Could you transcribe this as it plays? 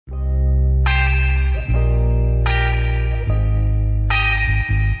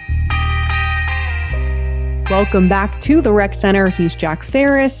Welcome back to the Rec Center. He's Jack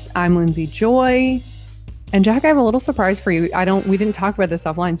Ferris. I'm Lindsay Joy. And Jack, I have a little surprise for you. We didn't talk about this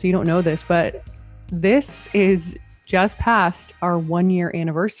offline, so you don't know this, but this is just past our 1-year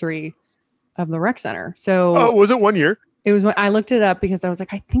anniversary of the Rec Center. So was it 1 year? It was when I looked it up because I was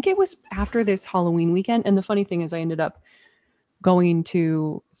like, I think it was after this Halloween weekend. And the funny thing is I ended up going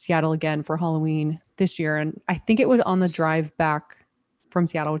to Seattle again for Halloween this year. And I think it was on the drive back from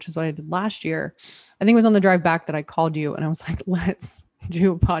Seattle, which is what I did last year. I think it was on the drive back that I called you and I was like, let's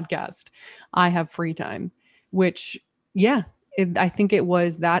do a podcast. I have free time, which, I think it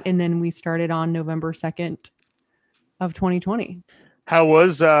was that. And then we started on November 2nd of 2020. How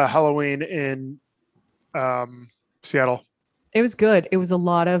was Halloween in Seattle? It was good. It was a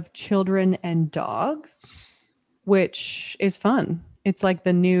lot of children and dogs, which is fun. It's like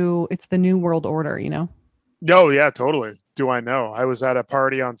the new world order, you know? Oh, yeah, totally. Do I know? I was at a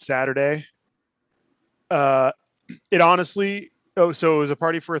party on Saturday. So it was a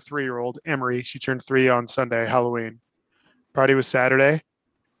party for a 3-year-old, Emery. She turned 3 on Sunday, Halloween. Party was Saturday.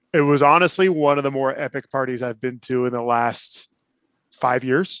 It was honestly one of the more epic parties I've been to in the last 5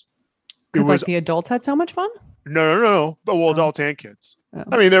 years. Because like the adults had so much fun? No. But adults and kids. Oh.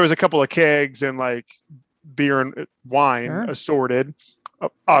 I mean, there was a couple of kegs and like beer and wine assorted,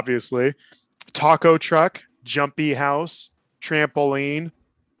 obviously. Taco truck, jumpy house, trampoline,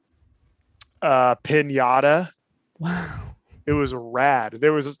 pinata. Wow. It was rad.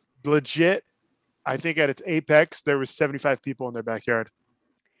 There was legit, I think at its apex, there was 75 people in their backyard.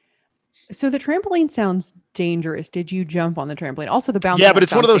 So the trampoline sounds dangerous. Did you jump on the trampoline? Also the bounce. Yeah, but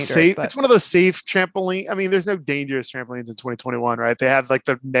it's one of those safe. It's one of those safe trampoline. I mean, there's no dangerous trampolines in 2021, right? They have like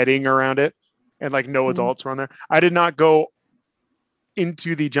the netting around it, and like no adults were on there. I did not go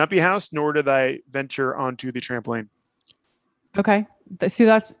into the jumpy house, nor did I venture onto the trampoline. Okay, so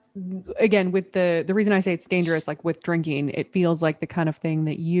that's again with the reason I say it's dangerous. Like with drinking, it feels like the kind of thing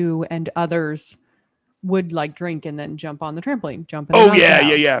that you and others would like drink and then jump on the trampoline, jump in. Oh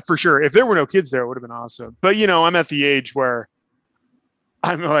yeah, for sure. If there were no kids there, it would have been awesome. But I'm at the age where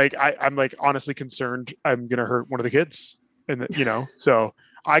I'm like honestly concerned I'm gonna hurt one of the kids, and so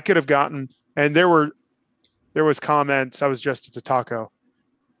I could have gotten. And there was comments. I was dressed as a taco.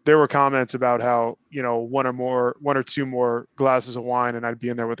 There were comments about how one or two more glasses of wine and I'd be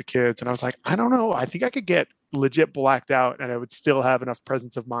in there with the kids, and I was like, I don't know. I think I could get legit blacked out, and I would still have enough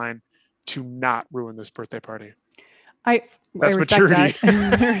presence of mind to not ruin this birthday party. That's maturity.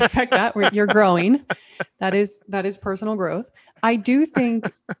 That. I respect that. You're growing. That is personal growth. I do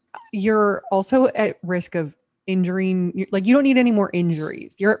think you're also at risk of injuring. Like you don't need any more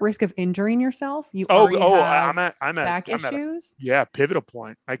injuries. You're at risk of injuring yourself. I'm at back issues. Pivotal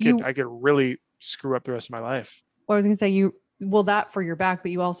point. I could really screw up the rest of my life. Well, I was gonna say that for your back,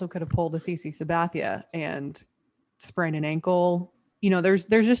 but you also could have pulled a CC Sabathia and sprained an ankle. There's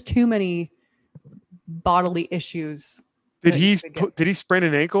just too many bodily issues. Did he sprain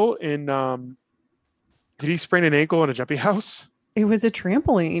an ankle in a jumpy house? It was a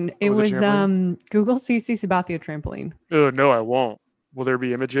trampoline. It was Google CC Sabathia trampoline. Oh no, I won't. Will there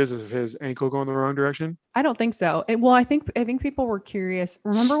be images of his ankle going the wrong direction? I don't think so. I think people were curious.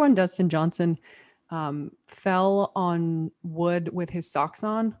 Remember when Dustin Johnson fell on wood with his socks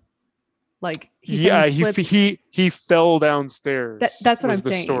on? Like he fell downstairs. That's what I'm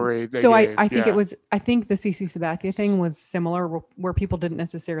saying. So I think it was. I think the CC Sabathia thing was similar, where people didn't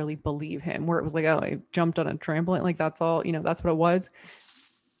necessarily believe him. Where it was like, oh, I jumped on a trampoline. Like that's all. That's what it was.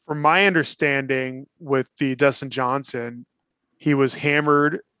 From my understanding, with the Dustin Johnson, he was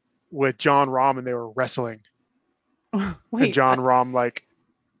hammered with John Rahm, and they were wrestling. And John Rahm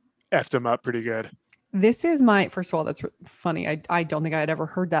effed him up pretty good. This is first of all, that's funny. I don't think I had ever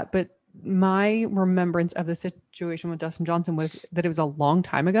heard that, but my remembrance of the situation with Dustin Johnson was that it was a long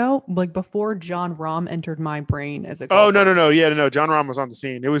time ago, like before John Rahm entered my brain as a golfer. Oh, no. Yeah, no. John Rahm was on the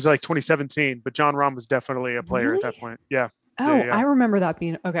scene. It was like 2017, but John Rahm was definitely a player at that point. Yeah. Oh, yeah. I remember that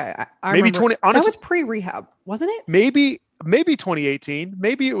being okay. I maybe 20. Honestly, that was pre-rehab, wasn't it? Maybe 2018.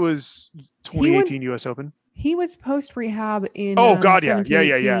 Maybe it was 2018 U.S. Open. He was post-rehab in. Oh God, yeah.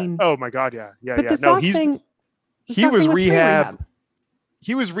 Oh my God, yeah. But the socks thing. He was rehab.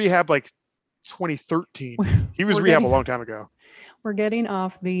 He was rehab like 2013. He was rehab a long time ago. We're getting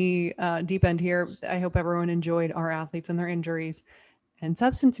off the deep end here. I hope everyone enjoyed our athletes and their injuries and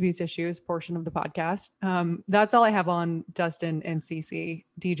substance abuse issues portion of the podcast. That's all I have on Dustin and CC,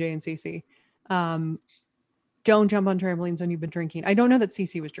 DJ and CC. Don't jump on trampolines when you've been drinking. I don't know that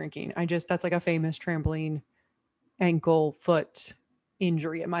CC was drinking. That's like a famous trampoline ankle, foot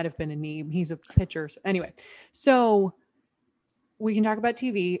injury. It might have been a knee. He's a pitcher. Anyway, so we can talk about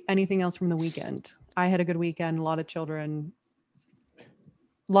TV. Anything else from the weekend? I had a good weekend. A lot of children. A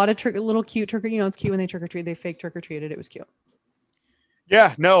lot of little cute trick. You know, it's cute when they trick or treat. They fake trick or treated. It was cute.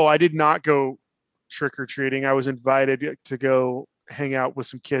 Yeah, no, I did not go trick or treating. I was invited to go hang out with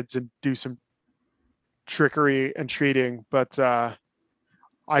some kids and do some trickery and treating, but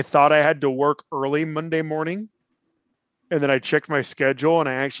I thought I had to work early Monday morning, and then I checked my schedule, and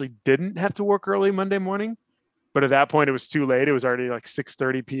I actually didn't have to work early Monday morning. But at that point, it was too late. It was already like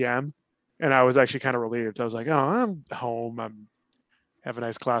 6:30 p.m., and I was actually kind of relieved. I was like, "Oh, I'm home. I'm have a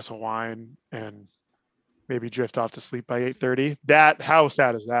nice glass of wine and maybe drift off to sleep by 8:30." How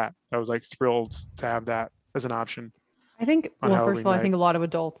sad is that? I was like thrilled to have that as an option. I think, On well, first of all, I Halloween think night. a lot of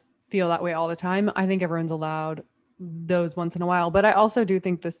adults feel that way all the time. I think everyone's allowed those once in a while, but I also do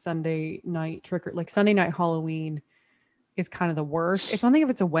think the Sunday night like Sunday night Halloween is kind of the worst. It's one thing if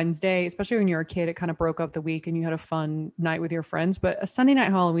it's a Wednesday, especially when you're a kid, it kind of broke up the week and you had a fun night with your friends. But a Sunday night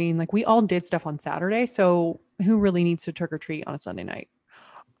Halloween, like we all did stuff on Saturday. So who really needs to trick or treat on a Sunday night?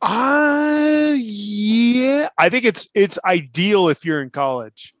 Yeah. I think it's ideal if you're in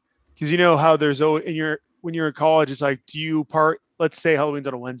college. Because you know how there's always when you're in college, it's like, do you let's say Halloween's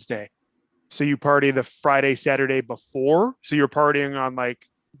on a Wednesday. So you party the Friday, Saturday before. So you're partying on like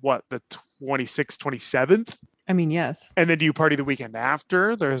what, the 26th, 27th? I mean, yes. And then do you party the weekend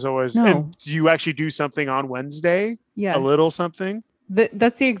after? There's always, No. and do you actually do something on Wednesday? Yes. A little something?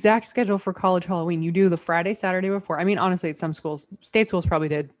 That's the exact schedule for college Halloween. You do the Friday, Saturday before. I mean, honestly, at some schools, state schools probably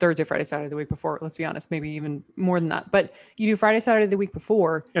did Thursday, Friday, Saturday the week before. Let's be honest, maybe even more than that. But you do Friday, Saturday the week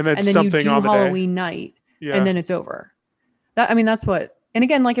before, and then you something do on the Halloween day. night, Yeah. and then it's over. That's what. And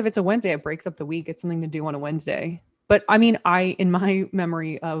again, like if it's a Wednesday, it breaks up the week. It's something to do on a Wednesday. But I mean, in my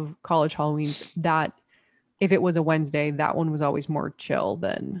memory of college Halloweens, that if it was a Wednesday, that one was always more chill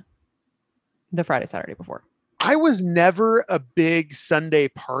than the Friday, Saturday before. I was never a big Sunday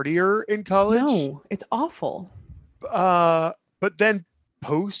partier in college. No, it's awful. But then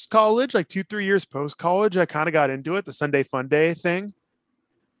post college, like 2-3 years post college, I kind of got into it, the Sunday Funday thing.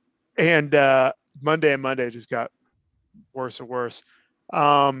 And Monday just got worse and worse.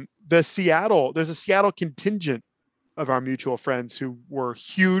 There's a Seattle contingent of our mutual friends who were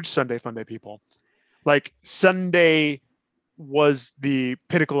huge Sunday Funday people. Like Sunday was the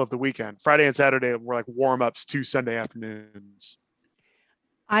pinnacle of the weekend. Friday and Saturday were like warm-ups to Sunday afternoons.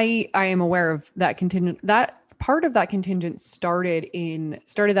 I am aware of that contingent. That part of that contingent started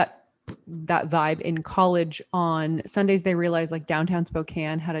that vibe in college. On Sundays, they realized like downtown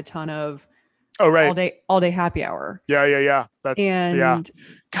Spokane had a ton of all day happy hour. Yeah. And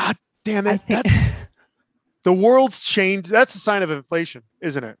God damn it. That's the world's changed. That's a sign of inflation,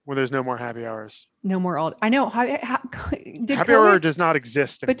 isn't it? When there's no more happy hours. No more I know. Happy hour does not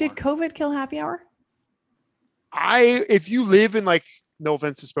exist anymore. But did COVID kill happy hour? If you live in like, no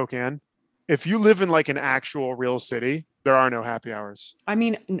offense to Spokane, if you live in like an actual real city, there are no happy hours. I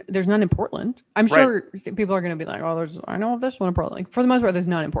mean, there's none in Portland. I'm sure people are going to be like, "Oh, I know of this one in Portland." Like, for the most part, there's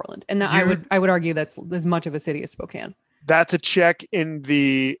none in Portland, and I would argue that's as much of a city as Spokane. That's a check in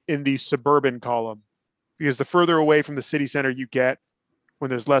the suburban column, because the further away from the city center you get, when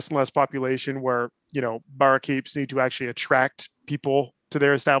there's less and less population, where barkeeps need to actually attract people to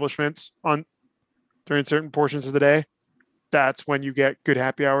their establishments during certain portions of the day, that's when you get good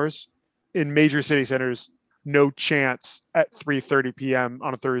happy hours. In major city centers, no chance at 3:30 p.m.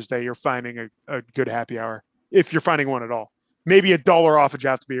 on a Thursday you're finding a good happy hour, if you're finding one at all. Maybe $1 off a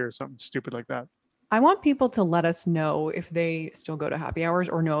draft beer or something stupid like that. I want people to let us know if they still go to happy hours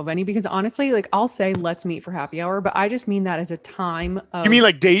or know of any, because honestly, like I'll say let's meet for happy hour, but I just mean that as a time of You mean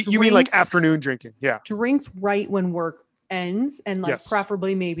like date? You mean like afternoon drinking? Yeah. Drinks right when work ends, and like Yes.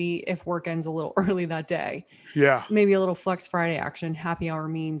 preferably maybe if work ends a little early that day. Yeah. Maybe a little Flex Friday action. Happy hour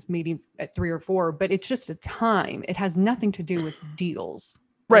means meeting at 3 or 4, but it's just a time. It has nothing to do with deals.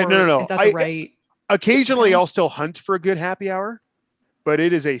 Right. No. Is that the right? Occasionally I'll still hunt for a good happy hour, but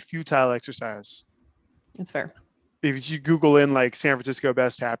it is a futile exercise. It's fair. If you Google in like San Francisco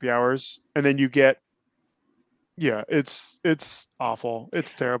best happy hours, and then you get, it's awful.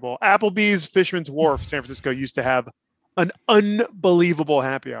 It's terrible. Applebee's Fisherman's Wharf, San Francisco, used to have an unbelievable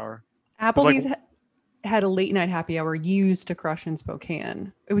happy hour. Applebee's had a late night happy hour used to crush in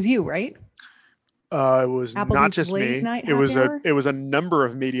Spokane. It was you, right? It was Applebee's not just late me. Night It was happy hour? a number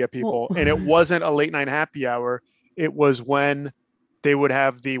of media people, and it wasn't a late night happy hour. It was when they would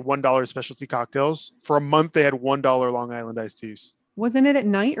have the $1 specialty cocktails. For a month, they had $1 Long Island iced teas. Wasn't it at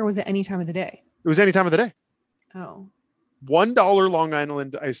night or was it any time of the day? It was any time of the day. Oh. $1 Long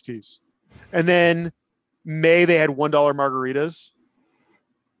Island iced teas. And then May, they had $1 margaritas.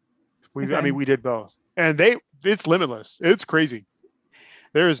 I mean, we did both. And it's limitless. It's crazy.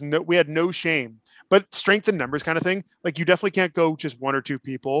 We had no shame, but strength in numbers kind of thing. Like you definitely can't go just one or two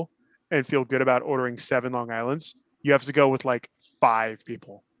people and feel good about ordering 7 Long Islands. You have to go with like 5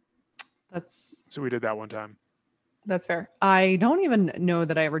 people. So we did that one time. That's fair. I don't even know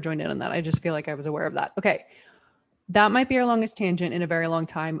that I ever joined in on that. I just feel like I was aware of that. Okay. That might be our longest tangent in a very long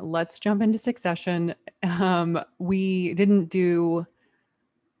time. Let's jump into Succession. We didn't do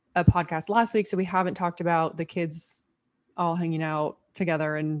a podcast last week, so we haven't talked about the kids all hanging out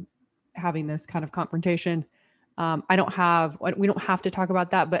together and having this kind of confrontation. We don't have to talk about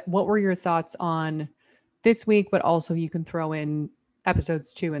that, but what were your thoughts on this week? But also you can throw in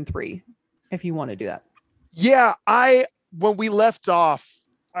episodes 2 and 3 if you want to do that. Yeah, when we left off,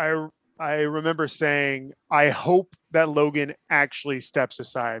 I remember saying, I hope that Logan actually steps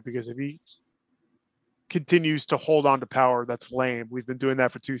aside, because if he continues to hold on to power, that's lame. We've been doing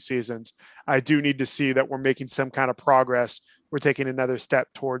that for 2 seasons. I do need to see that we're making some kind of progress. We're taking another step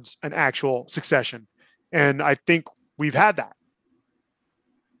towards an actual succession. And I think we've had that.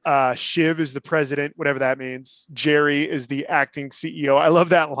 Shiv is the president, whatever that means. Jerry is the acting CEO. I love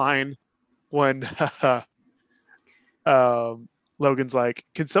that line when Logan's like,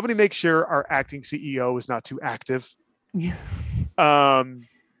 can somebody make sure our acting CEO is not too active? Yeah.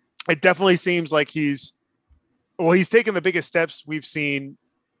 It definitely seems like he's taken the biggest steps we've seen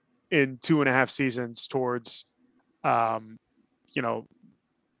in 2.5 seasons towards, the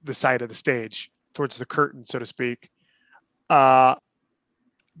side of the stage, towards the curtain, so to speak. What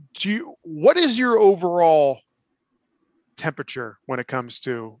is your overall temperature when it comes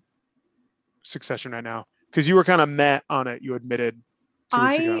to Succession right now? Because you were kind of meh on it, you admitted 2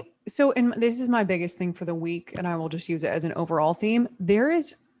 weeks ago. This is my biggest thing for the week, and I will just use it as an overall theme. There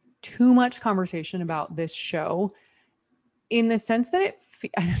is too much conversation about this show, in the sense that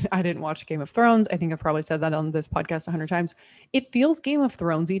I didn't watch Game of Thrones. I think I've probably said that on this podcast 100 times. It feels Game of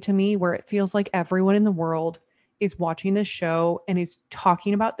Thronesy to me, where it feels like everyone in the world is watching this show and is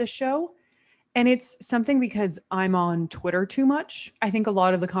talking about this show. And it's something because I'm on Twitter too much. I think a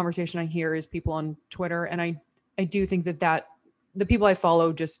lot of the conversation I hear is people on Twitter. And I do think that the people I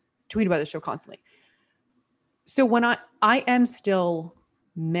follow just tweet about the show constantly. So when I am still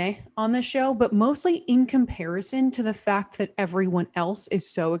meh on the show, but mostly in comparison to the fact that everyone else is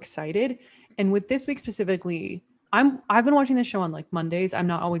so excited. And with this week specifically, I've been watching this show on like Mondays. I'm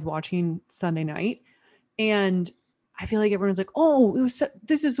not always watching Sunday night. And I feel like everyone's like, oh,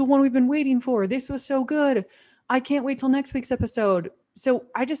 this is the one we've been waiting for. This was so good. I can't wait till next week's episode. So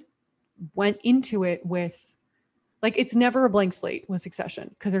I just went into it with, like, it's never a blank slate with Succession,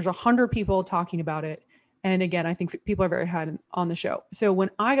 because there's 100 people talking about it. And again, I think people are very high on the show. So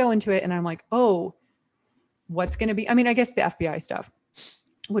when I go into it and I'm like, oh, what's going to be, I mean, I guess the FBI stuff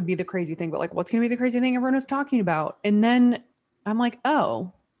would be the crazy thing, but like, what's going to be the crazy thing everyone was talking about? And then I'm like,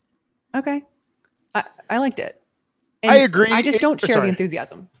 oh, okay. I liked it. And I agree. I just don't share the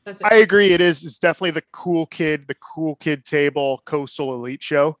enthusiasm. That's it. I agree. It's definitely the cool kid table coastal elite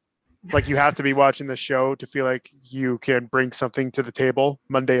show. Like, you have to be watching the show to feel like you can bring something to the table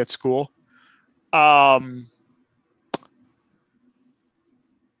Monday at school. I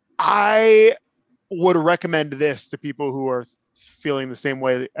would recommend this to people who are feeling the same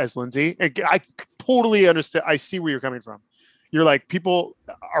way as Lindsay. I totally understand. I see where you're coming from. You're like,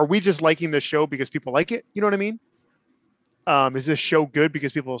 are we just liking the show because people like it? You know what I mean? Is this show good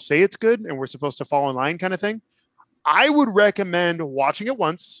because people say it's good and we're supposed to fall in line, kind of thing? I would recommend watching it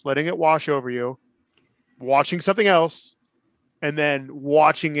once, letting it wash over you, watching something else, and then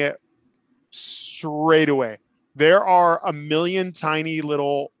watching it straight away. There are a million tiny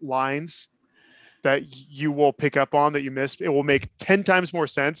little lines that you will pick up on that you missed. It will make 10 times more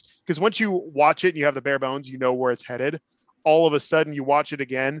sense, because once you watch it and you have the bare bones, you know where it's headed. All of a sudden you watch it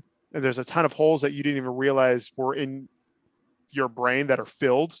again and there's a ton of holes that you didn't even realize were in your brain that are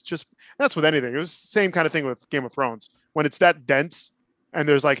filled. Just, that's with anything. It was the same kind of thing with Game of Thrones. When it's that dense and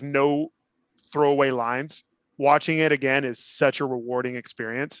there's like no throwaway lines, watching it again is such a rewarding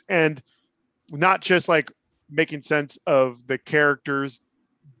experience. And not just like making sense of the characters'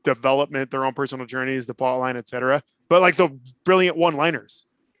 development, their own personal journeys, the plot line, etc., but like the brilliant one-liners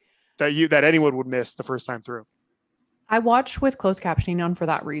that anyone would miss the first time through. I watched with closed captioning on for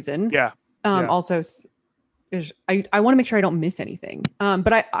that reason. Yeah. Also, I want to make sure I don't miss anything.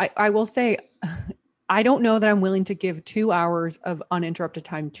 But I will say, I don't know that I'm willing to give 2 hours of uninterrupted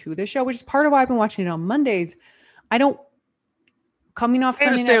time to this show, which is part of why I've been watching it on Mondays. Coming off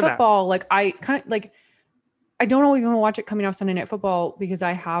Sunday Night Football, like it's kind of like, I don't always want to watch it coming off Sunday Night Football, because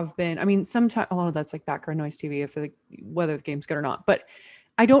I have been, I mean, sometimes a lot of that's like background noise TV, whether the game's good or not. But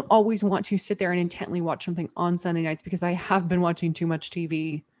I don't always want to sit there and intently watch something on Sunday nights because I have been watching too much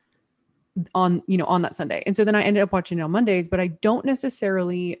TV on, on that Sunday. And so then I ended up watching it on Mondays, but I don't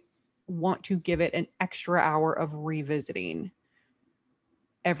necessarily want to give it an extra hour of revisiting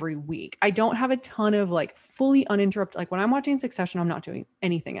every week. I don't have a ton of like fully uninterrupted, like when I'm watching Succession, I'm not doing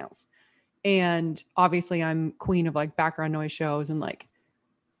anything else. And obviously I'm queen of like background noise shows and like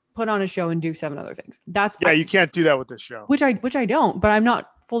put on a show and do 7 other things. You can't do that with this show. Which I don't, but I'm not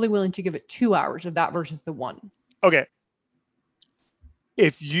fully willing to give it 2 hours of that versus the 1. Okay.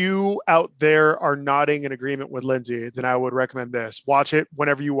 If you out there are nodding in agreement with Lindsay, then I would recommend this. Watch it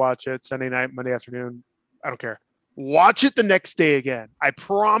whenever you watch it, Sunday night, Monday afternoon. I don't care. Watch it the next day again. I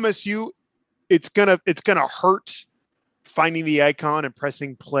promise you it's gonna hurt finding the icon and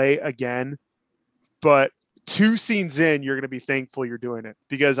pressing play again. But 2 scenes in, you're gonna be thankful you're doing it,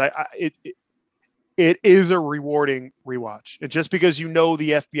 because it is a rewarding rewatch. And just because the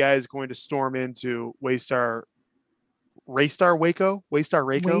FBI is going to storm into Waystar Royco.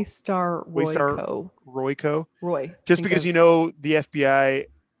 Just because the FBI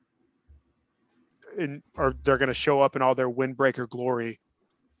they're going to show up in all their windbreaker glory,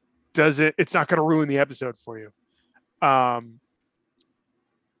 it's not going to ruin the episode for you.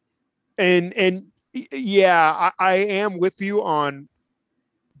 And yeah, I am with you on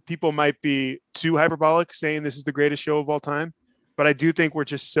people might be too hyperbolic saying this is the greatest show of all time, but I do think we're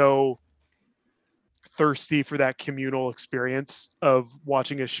just so thirsty for that communal experience of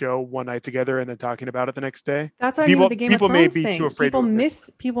watching a show one night together and then talking about it the next day. That's what I mean with the Game of Thrones thing.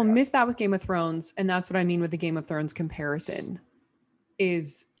 People miss that with Game of Thrones, and that's what I mean with the Game of Thrones comparison.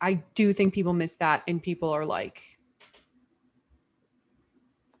 Is I do think people miss that, and people are like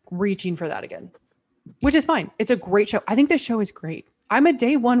reaching for that again, which is fine. It's a great show. I think this show is great. I'm a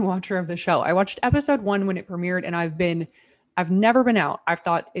day 1 watcher of the show. I watched episode 1 when it premiered, and I've never been out. I've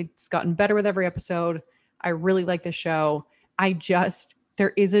thought it's gotten better with every episode. I really like the show. There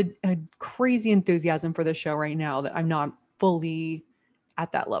is a crazy enthusiasm for the show right now that I'm not fully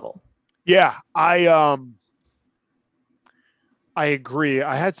at that level. Yeah, I agree.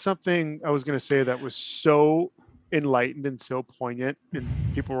 I had something I was going to say that was so enlightened and so poignant, and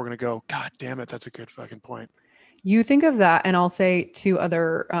people were going to go, God damn it, that's a good fucking point. You think of that, and I'll say 2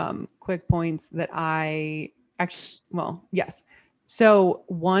 other quick points that yes. So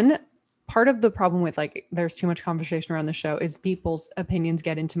one part of the problem with like, there's too much conversation around the show is people's opinions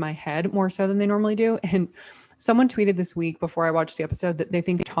get into my head more so than they normally do. And someone tweeted this week before I watched the episode that they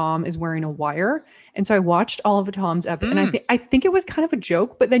think Tom is wearing a wire. And so I watched all of Tom's episode, and I think it was kind of a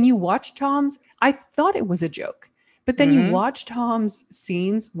joke, but then you watch Tom's, I thought it was a joke, but then you watch Tom's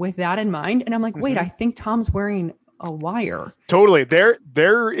scenes with that in mind. And I'm like, wait, I think Tom's wearing a wire. Totally.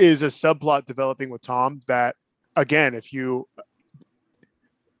 There is a subplot developing with Tom that, again, if you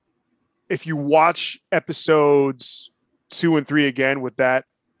watch episodes 2 and 3 again with that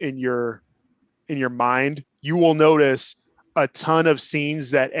in your mind, you will notice a ton of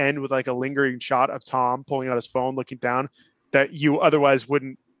scenes that end with like a lingering shot of Tom pulling out his phone, looking down, that you otherwise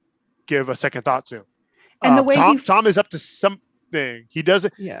wouldn't give a second thought to. And the way Tom is up to something. He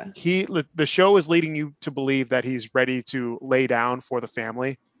doesn't. Yeah. The show is leading you to believe that he's ready to lay down for the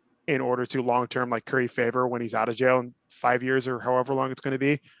family in order to long-term like curry favor when he's out of jail in 5 years or however long it's going to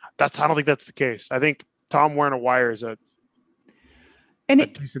be. I don't think that's the case. I think Tom wearing a wire is a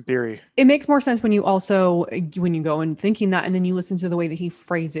decent theory. It makes more sense when you go and thinking that, and then you listen to the way that he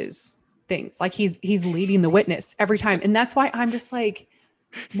phrases things. Like he's leading the witness every time. And that's why I'm just like,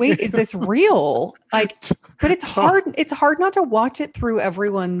 wait, is this real? Like, but it's hard. It's hard not to watch it through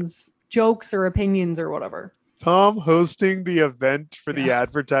everyone's jokes or opinions or whatever. Tom hosting the event for the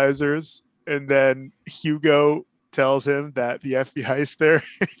advertisers, and then Hugo tells him that the FBI is there.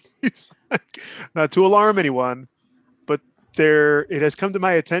 He's like, not to alarm anyone, but it has come to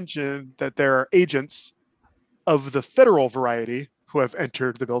my attention that there are agents of the federal variety who have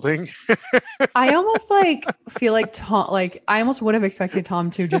entered the building. I almost feel like Tom, I almost would have expected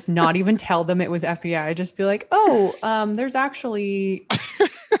Tom to just not even tell them it was FBI. Just be like, there's actually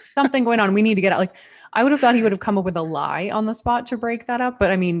something going on. We need to get out. Like, I would have thought he would have come up with a lie on the spot to break that up.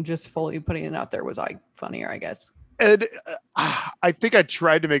 But I mean, just fully putting it out there was like funnier, I guess. And I think I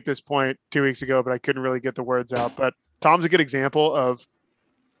tried to make this point 2 weeks ago, but I couldn't really get the words out. But Tom's a good example of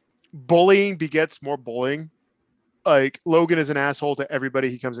bullying begets more bullying. Like, Logan is an asshole to everybody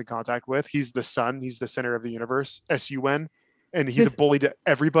he comes in contact with. He's the sun. He's the center of the universe, SUN. And he's a bully to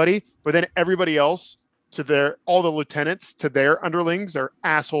everybody. But then everybody else, all the lieutenants to their underlings are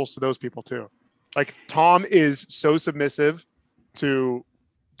assholes to those people too. Like, Tom is so submissive to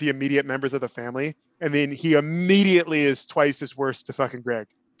the immediate members of the family And then he immediately is twice as worse to fucking Greg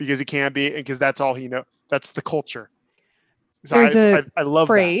because he can't be, and because that's all he knows. That's the culture. So I love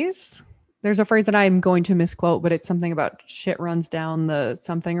phrase. that. There's a phrase that I'm going to misquote, but it's something about shit runs down the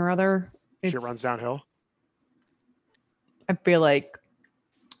something or other. Shit runs downhill. I feel like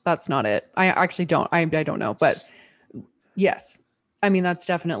that's not it. I actually don't. I don't know, but yes. I mean, that's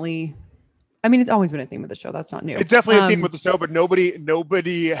definitely. I mean, it's always been a theme of the show. That's not new. It's definitely a theme with the show, but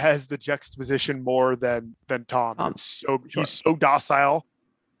nobody has the juxtaposition more than Tom. He's so docile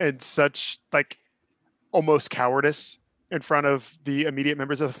and such like almost cowardice in front of the immediate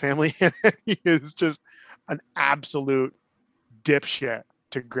members of the family. He is just an absolute dipshit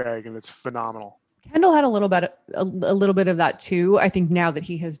to Greg, and it's phenomenal. Kendall had a little bit of that too. I think now that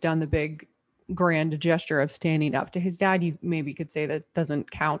he has done the big grand gesture of standing up to his dad, you maybe could say that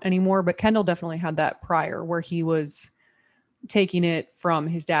doesn't count anymore, but Kendall definitely had that prior where he was taking it from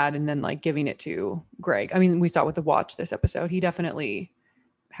his dad and then like giving it to Greg. I mean, we saw with the watch this episode, he definitely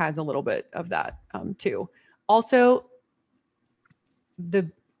has a little bit of that too. Also, the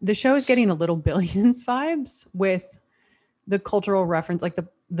show is getting a little Billions vibes with the cultural reference, like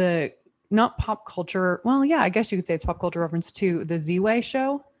the not pop culture. Well, yeah, I guess you could say it's pop culture reference to the Z-Way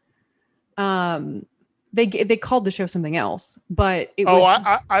show. They called the show something else, but it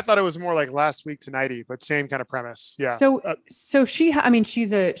was. I thought it was more like Last Week Tonighty, but same kind of premise. Yeah. So she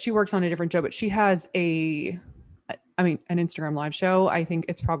works on a different show, but she has an Instagram live show. I think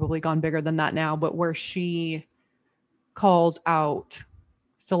it's probably gone bigger than that now, but where she calls out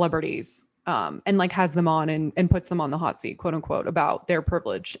celebrities, and like has them on and puts them on the hot seat, quote unquote, about their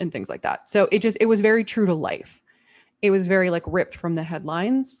privilege and things like that. So it was very true to life. It was very like ripped from the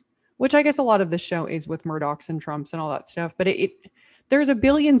headlines, which I guess a lot of the show is with Murdochs and Trumps and all that stuff. But there's a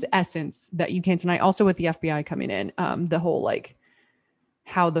Billions essence that you can't deny. Also with the FBI coming in, the whole like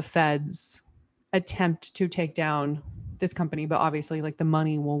how the feds attempt to take down this company, but obviously like the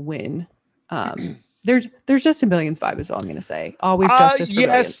money will win. There's just some Billions vibe is all I'm going to say. Always justice for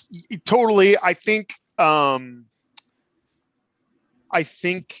yes, Billions. Totally. I think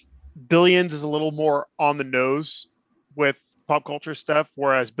Billions is a little more on the nose with pop culture stuff,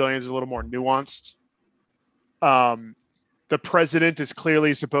 whereas Billions is a little more nuanced. The president is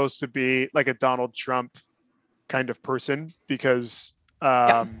clearly supposed to be like a Donald Trump kind of person because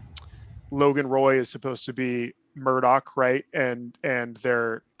Logan Roy is supposed to be Murdoch, right? And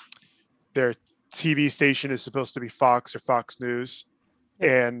their TV station is supposed to be Fox or Fox News.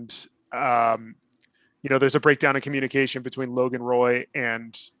 And there's a breakdown in communication between Logan Roy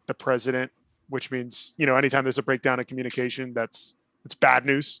and the president, which means, anytime there's a breakdown in communication, it's bad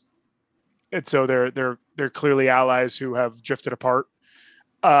news. And so they're clearly allies who have drifted apart.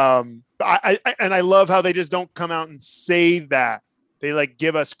 I love how they just don't come out and say that. They like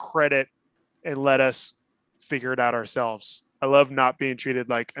give us credit and let us figure it out ourselves. I love not being treated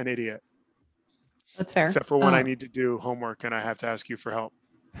like an idiot. That's fair. Except for when I need to do homework and I have to ask you for help.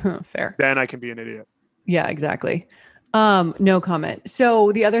 Fair. Then I can be an idiot. Yeah, exactly. No comment.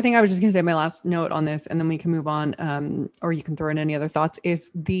 So the other thing I was just going to say, my last note on this, and then we can move on, or you can throw in any other thoughts,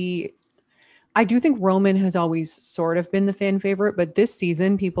 is I do think Roman has always sort of been the fan favorite, but this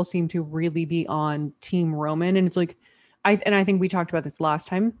season people seem to really be on Team Roman. And it's like, I think we talked about this last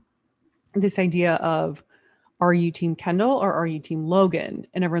time, this idea of, are you Team Kendall or are you Team Logan?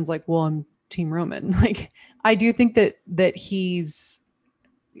 And everyone's like, well, I'm Team Roman. Like, I do think that he's,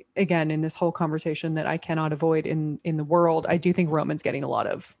 again, in this whole conversation that I cannot avoid in the world, I do think Roman's getting a lot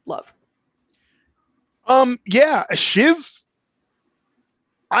of love. Yeah, Shiv,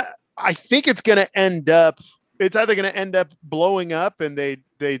 I think it's going to end up, it's either going to end up blowing up and they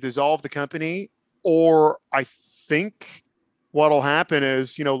dissolve the company, or I think what'll happen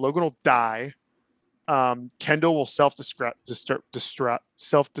is, Logan will die. Kendall will self-destruct.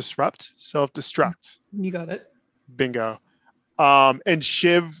 You got it. Bingo. And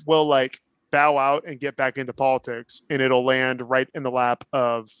Shiv will like bow out and get back into politics, and it'll land right in the lap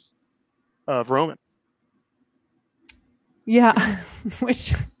of Roman. Yeah.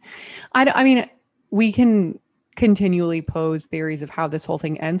 Which I mean, we can continually pose theories of how this whole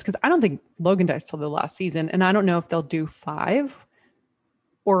thing ends, because I don't think Logan dies till the last season, and I don't know if they'll do 5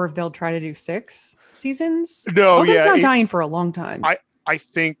 or if they'll try to do 6 seasons. No, Logan's not dying for a long time. I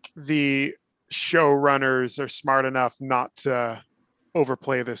think the showrunners are smart enough not to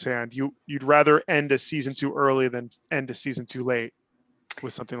overplay this hand. You'd rather end a season too early than end a season too late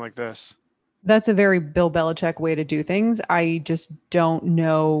with something like this. That's a very Bill Belichick way to do things. I just don't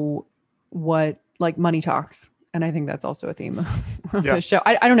know what, like, money talks. And I think that's also a theme of the show.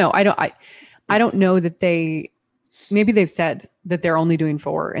 I don't know. I don't know that they maybe they've said that they're only doing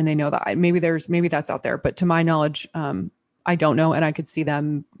 4 and they know that. Maybe that's out there, but to my knowledge, I don't know, and I could see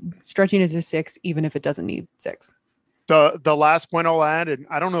them stretching it to 6 even if it doesn't need 6. The last point I'll add, and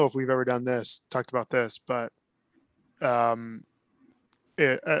I don't know if we've ever talked about this, but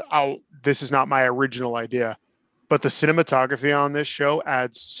this is not my original idea, but the cinematography on this show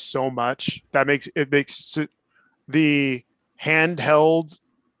adds so much that makes the handheld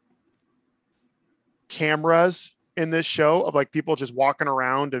cameras in this show of like people just walking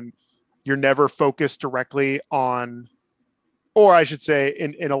around and you're never focused directly on, or I should say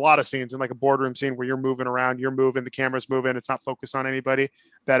in a lot of scenes, in like a boardroom scene where you're moving around, you're moving, the camera's moving, it's not focused on anybody.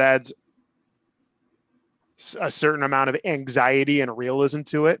 That adds a certain amount of anxiety and realism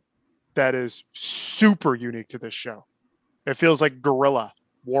to it that is super unique to this show. It feels like guerrilla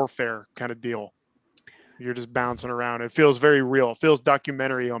warfare kind of deal. You're just bouncing around. It feels very real. It feels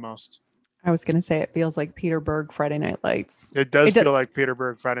documentary almost. I was going to say it feels like Peter Berg Friday Night Lights. It does feel like Peter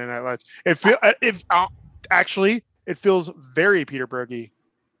Berg Friday Night Lights. Actually, it feels very Peter Bergy.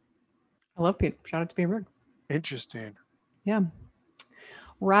 I love Peter. Shout out to Peter Berg. Interesting. Yeah.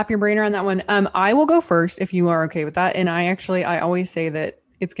 Wrap your brain around that one. I will go first if you are okay with that. And I always say that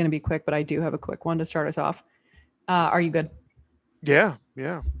it's going to be quick, but I do have a quick one to start us off. Are you good? Yeah.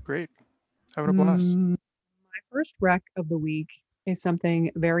 Great. Having a blast. My first rec of the week is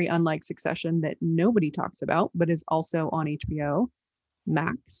something very unlike Succession that nobody talks about, but is also on HBO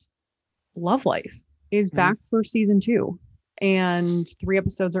Max. Love Life is back for season 2, and 3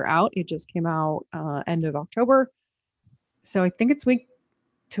 episodes are out. It just came out end of October. So I think it's week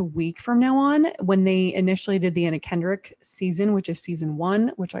to week from now on. When they initially did the Anna Kendrick season, which is season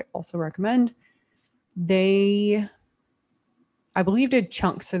 1, which I also recommend, they, I believe, did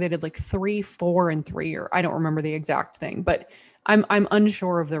chunks. So they did like 3, 4, and 3, or I don't remember the exact thing, but I'm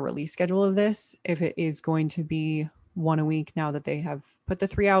unsure of the release schedule of this, if it is going to be 1 a week now that they have put the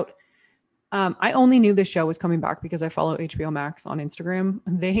 3 out. I only knew this show was coming back because I follow HBO Max on Instagram.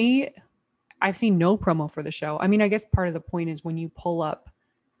 I've seen no promo for the show. I mean, I guess part of the point is when you pull up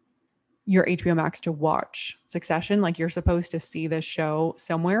your HBO Max to watch Succession, like you're supposed to see this show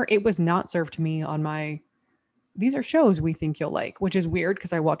somewhere. It was not served to me on these are shows we think you'll like, which is weird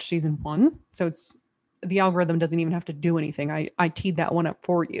because I watched season 1. So the algorithm doesn't even have to do anything. I teed that one up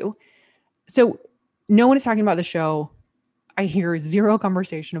for you. So no one is talking about the show. I hear zero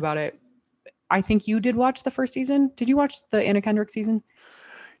conversation about it. I think you did watch the first season. Did you watch the Anna Kendrick season?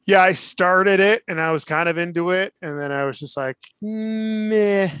 Yeah, I started it and I was kind of into it. And then I was just like,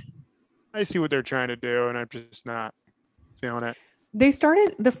 meh, I see what they're trying to do. And I'm just not feeling it. They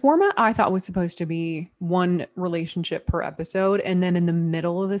started, the format I thought was supposed to be one relationship per episode. And then in the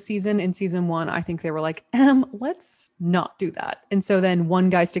middle of the season, in season 1, I think they were like, let's not do that. And so then one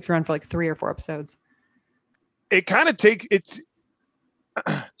guy sticks around for like 3 or 4 episodes. It kind of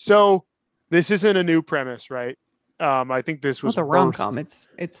so this isn't a new premise, right? I think this was a rom-com. It's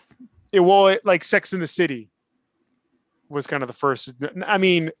like Sex and the City was kind of the first. I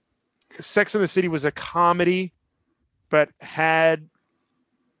mean, Sex and the City was a comedy, but had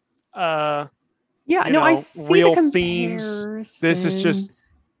I see real the themes. This is just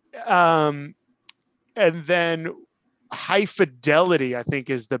and then High Fidelity, I think,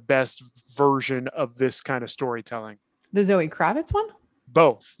 is the best version of this kind of storytelling. The Zoe Kravitz one?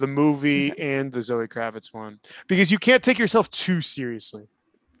 Both the movie and the Zoe Kravitz one, because you can't take yourself too seriously.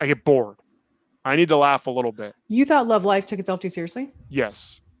 I get bored. I need to laugh a little bit. You thought Love Life took itself too seriously?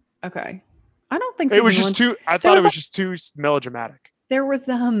 Yes. Okay. I don't think it was just too. I thought it was just too melodramatic. There was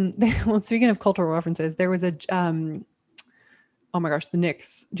well, speaking of cultural references, there was a oh my gosh, the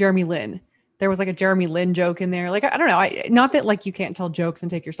Knicks, Jeremy Lin. There was like a Jeremy Lin joke in there. Like, I don't know. Not that like you can't tell jokes and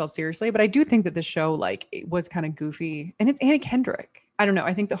take yourself seriously, but I do think that the show, like, it was kind of goofy. And it's Anna Kendrick. I don't know.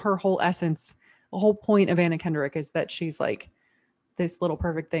 I think that her whole essence, the whole point of Anna Kendrick is that she's like this little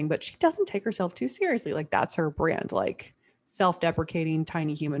perfect thing, but she doesn't take herself too seriously. Like, that's her brand. Like, self-deprecating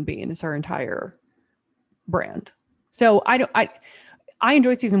tiny human being is her entire brand. So I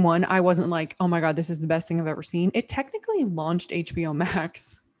enjoyed season 1. I wasn't like, oh my God, this is the best thing I've ever seen. It technically launched HBO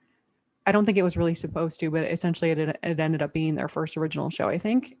Max. I don't think it was really supposed to, but essentially it ended up being their first original show, I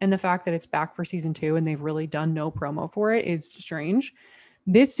think. And the fact that it's back for season 2 and they've really done no promo for it is strange.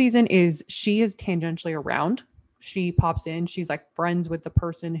 This season she is tangentially around. She pops in. She's like friends with the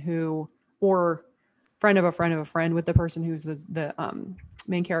person who, or friend of a friend of a friend with the person who's the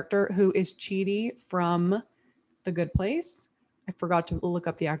main character, who is Chidi from The Good Place. I forgot to look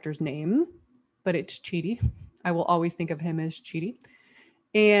up the actor's name, but it's Chidi. I will always think of him as Chidi.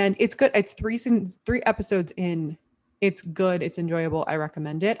 And it's good. It's 3 episodes in. It's good. It's enjoyable. I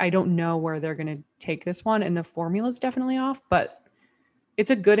recommend it. I don't know where they're going to take this one, and the formula's definitely off, but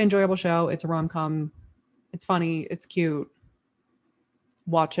it's a good, enjoyable show. It's a rom-com. It's funny. It's cute.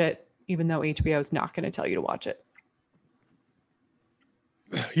 Watch it, even though HBO is not going to tell you to watch it.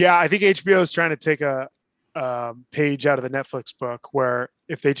 Yeah, I think HBO is trying to take a page out of the Netflix book where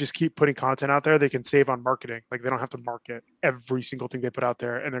if they just keep putting content out there, they can save on marketing. Like they don't have to market every single thing they put out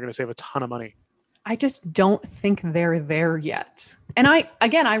there, and they're going to save a ton of money. I just don't think they're there yet. And I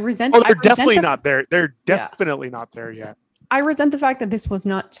resent. Oh, they're definitely not there. They're definitely not there yet. I resent the fact that this was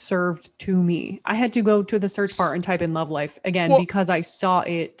not served to me. I had to go to the search bar and type in Love Life again because I saw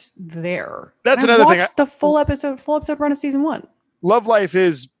it there. That's another thing. The full episode run of season 1. Love Life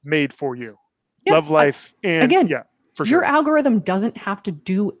is made for you. Yeah, Love Life. And again, yeah, for sure. Your algorithm doesn't have to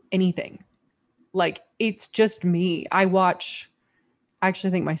do anything. Like, it's just me. I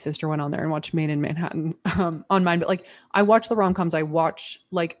actually think my sister went on there and watched Made in Manhattan on mine. But like, I watch the rom-coms. I watch,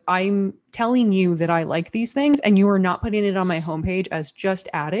 like, I'm telling you that I like these things and you are not putting it on my homepage as just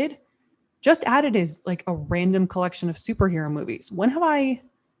added. Just added is like a random collection of superhero movies. When have I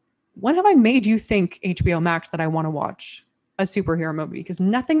made you think HBO Max that I want to watch a superhero movie? Because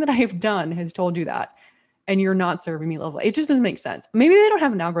nothing that I have done has told you that. And you're not serving me Love Life. It just doesn't make sense. Maybe they don't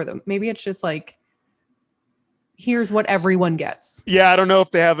have an algorithm. Maybe it's just like, here's what everyone gets. Yeah, I don't know if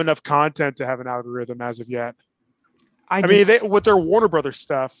they have enough content to have an algorithm as of yet. I mean, with their Warner Brothers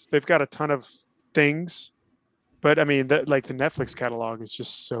stuff, they've got a ton of things. But I mean, the Netflix catalog is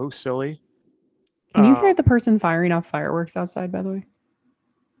just so silly. Can you hear the person firing off fireworks outside, by the way?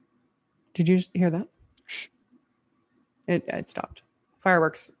 Did you just hear that? It stopped.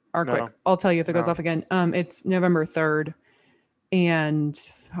 Fireworks are quick. I'll tell you if it goes off again. It's November 3rd, and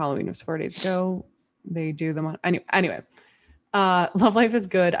Halloween was 4 days ago. They do them on anyway. Love Life is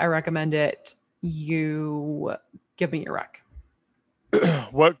good. I recommend it. You give me your rec.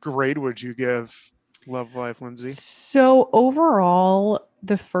 What grade would you give Love Life, Lindsay? So overall,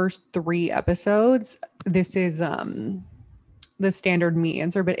 the first 3 episodes, this is the standard me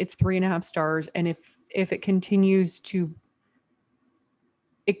answer, but it's 3.5 stars. And if it continues to,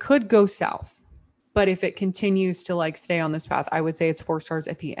 it could go south. But if it continues to like stay on this path, I would say it's 4 stars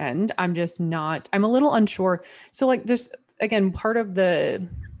at the end. I'm a little unsure. So like this, again, part of the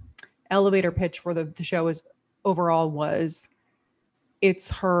elevator pitch for the show is overall was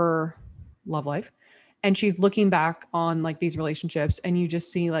it's her love life. And she's looking back on like these relationships and you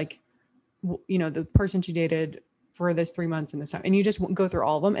just see like, you know, the person she dated for this 3 months and this time. And you just go through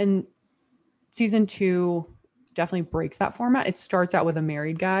all of them. And season 2 definitely breaks that format. It starts out with a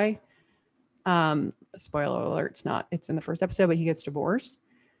married guy. Spoiler alert, it's in the first episode, but he gets divorced.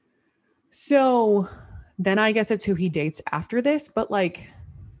 So then I guess it's who he dates after this, but like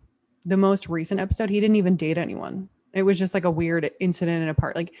the most recent episode, he didn't even date anyone. It was just like a weird incident in a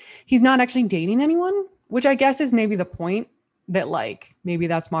part. Like he's not actually dating anyone, which I guess is maybe the point that like, maybe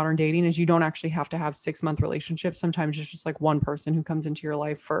that's modern dating is you don't actually have to have 6-month relationships. Sometimes it's just like one person who comes into your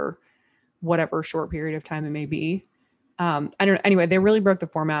life for whatever short period of time it may be. Anyway, they really broke the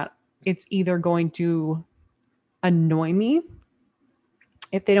format. It's either going to annoy me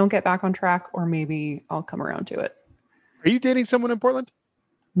if they don't get back on track, or maybe I'll come around to it. Are you dating someone in Portland?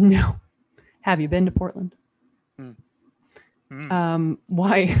 No. Have you been to Portland?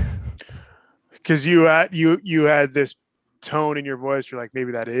 Why? Because you had this tone in your voice. You're like,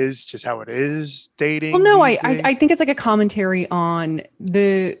 maybe that is just how it is dating. Well, no, I think it's like a commentary on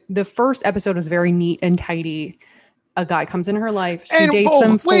the first episode was very neat and tidy. A guy comes into her life. She dates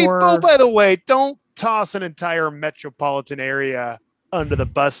them for... by the way, don't toss an entire metropolitan area under the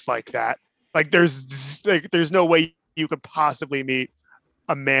bus like that. Like there's no way you could possibly meet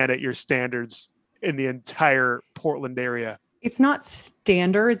a man at your standards in the entire Portland area. It's not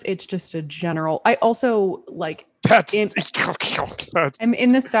standards. It's just a general. I also like... I'm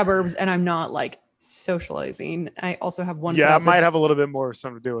in the suburbs and I'm not like socializing. I also have one. Yeah, it might have a little bit more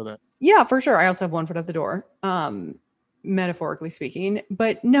something to do with it. Yeah, for sure. I also have one foot at the door, metaphorically speaking.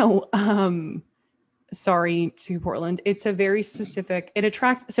 But no, sorry to Portland. It's a very specific.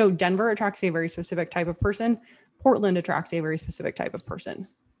 So Denver attracts a very specific type of person. Portland attracts a very specific type of person.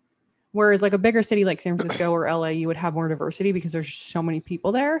 Whereas like a bigger city like San Francisco or LA, you would have more diversity because there's so many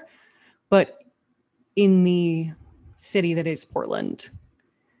people there. But in the city that is Portland,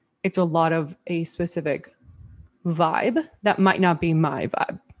 it's a lot of a specific vibe that might not be my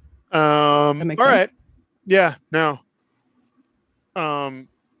vibe. That makes sense? Right. Yeah, no.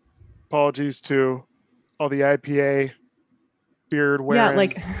 Apologies to all the IPA beard wearing,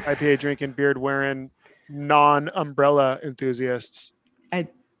 IPA drinking, beard wearing, non-umbrella enthusiasts.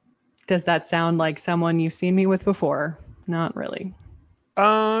 Does that sound like someone you've seen me with before? Not really.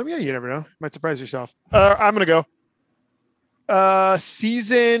 Yeah, you never know. Might surprise yourself. I'm gonna go.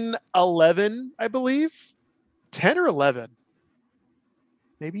 Season 11, I believe. 10 or 11.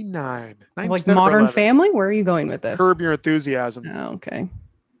 Maybe 9. 9, Like 10, or Modern 11. Family? Where are you going with this? Curb Your Enthusiasm. Oh, okay.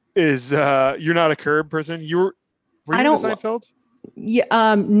 Is you're not a Curb person? Were you into Seinfeld?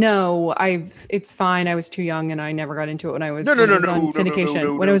 Yeah, no, it's fine. I was too young and I never got into it when it was on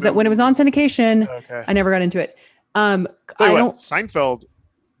syndication. When it was on syndication, okay. I never got into it. Seinfeld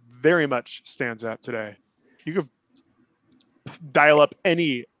very much stands out today. You could dial up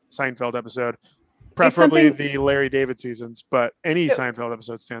any Seinfeld episode, preferably the Larry David seasons, but any Seinfeld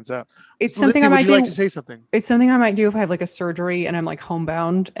episode stands out. It's something I might do. Would you like to say something? It's something I might do if I have like a surgery and I'm like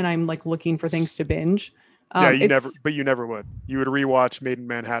homebound and I'm like looking for things to binge. You never would. You would rewatch Made in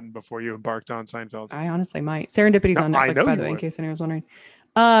Manhattan before you embarked on Seinfeld. I honestly might. Serendipity's on Netflix, by the way, in case anyone was wondering.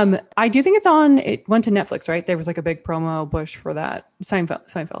 I do think it went to Netflix, right? There was like a big promo push for that.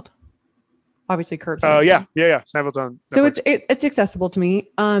 Seinfeld. Obviously Curbs. Yeah. Seinfeld's on Netflix. So it's accessible to me.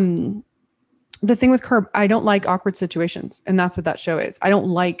 The thing with Curb, I don't like awkward situations, and that's what that show is. I don't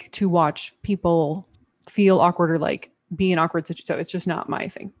like to watch people feel awkward or like be in awkward situations. So it's just not my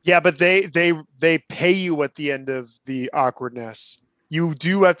thing. Yeah, but they pay you at the end of the awkwardness. You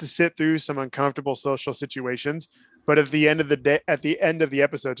do have to sit through some uncomfortable social situations, but at the end of the day, at the end of the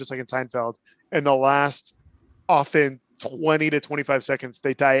episode, just like in Seinfeld, in the last often 20 to 25 seconds,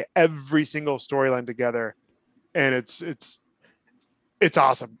 they tie every single storyline together, and it's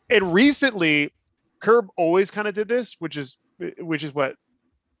awesome. And recently, Curb always kind of did this, which is what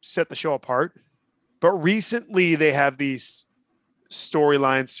set the show apart. But recently, they have these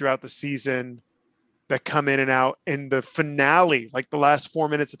storylines throughout the season that come in and out. In the finale, like the last 4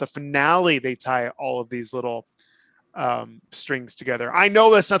 minutes of the finale, they tie all of these little strings together. I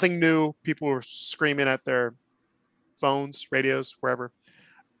know that's nothing new. People were screaming at their phones, radios, wherever,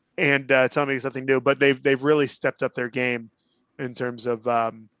 and telling me something new. But they've really stepped up their game in terms of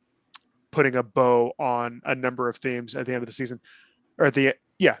putting a bow on a number of themes at the end of the season, or the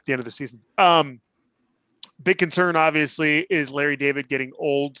end of the season. Big concern, obviously, is Larry David getting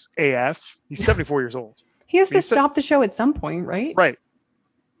old AF. He's 74 years old. He has to stop the show at some point, right? Right.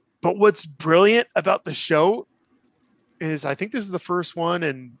 But what's brilliant about the show is I think this is the first one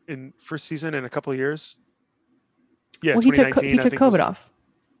in first season in a couple of years. Yeah, well, he took COVID off.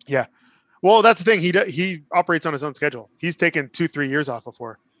 Yeah. Well, that's the thing. He operates on his own schedule. He's taken 2-3 years off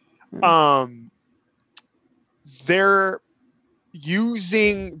before. They're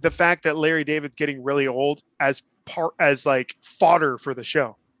using the fact that Larry David's getting really old as like fodder for the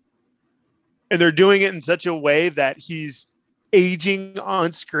show. And they're doing it in such a way that he's aging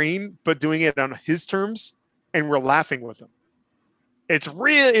on screen, but doing it on his terms, and we're laughing with him. It's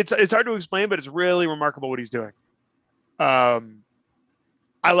hard to explain, but it's really remarkable what he's doing. I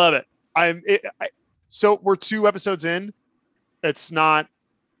love it. So we're 2 episodes in. It's not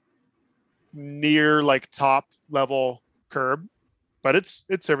near like top level Curb, but it's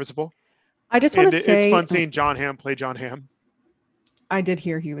serviceable. I just want to say it's fun seeing John Hamm play John Hamm. I did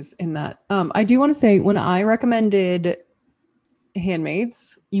hear he was in that. I do want to say when I recommended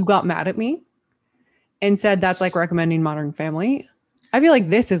Handmaids, you got mad at me and said that's like recommending Modern Family. I feel like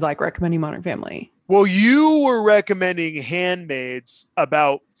this is like recommending Modern Family. Well, you were recommending Handmaids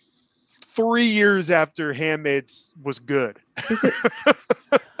about 3 years after Handmaids was good. Is it?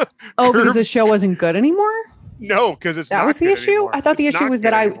 Oh, because the show wasn't good anymore? No, because that was the issue. Anymore. I thought the issue was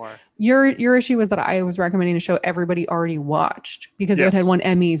that anymore. Your issue was that I was recommending a show everybody already watched because it had won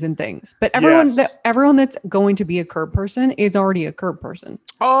Emmys and things. But everyone that's going to be a Curb person is already a Curb person.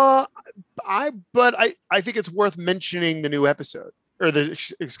 I think it's worth mentioning the new episode or the new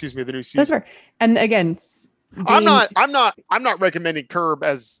season. That's fair. And again, I'm not recommending Curb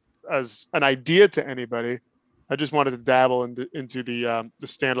as an idea to anybody. I just wanted to dabble into the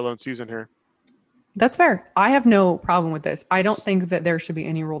standalone season here. That's fair. I have no problem with this. I don't think that there should be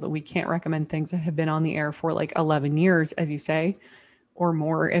any rule that we can't recommend things that have been on the air for like 11 years, as you say, or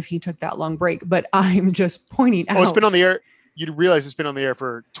more if you took that long break. But I'm just pointing out. Oh, it's been on the air. You'd realize it's been on the air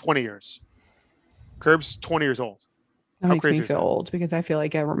for 20 years. Curb's 20 years old. That makes me feel old because I feel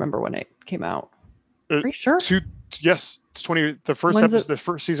like I remember when it came out. Are you sure? Yes, it's 20. The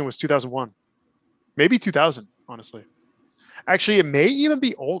first season was 2001. Maybe 2000, honestly. Actually, it may even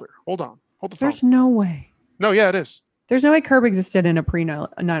be older. Hold on. Hold the phone. There's no way. No, yeah, it is. There's no way Curb existed in a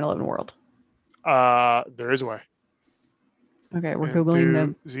pre-9/11 world. There is a way. Okay, we're Googling the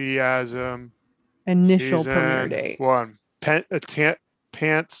enthusiasm initial premiere date. 1.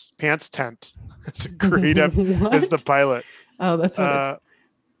 Pants tent. It's a great it's the pilot. Oh, that's what it is.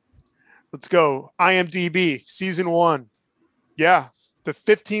 Let's go. IMDb season 1. Yeah, the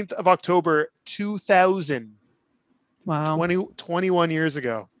 15th of October 2000. Wow. 21 years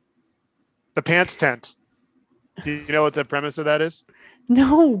ago. The Pants Tent. Do you know what the premise of that is?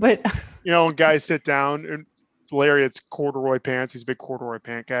 No, but When guys sit down, and Larry, it's corduroy pants. He's a big corduroy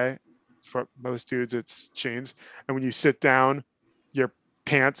pant guy. For most dudes, it's jeans. And when you sit down, your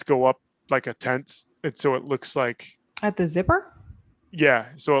pants go up like a tent. And so it looks like, at the zipper? yeah.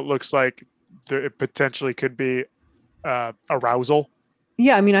 So it looks like it potentially could be arousal.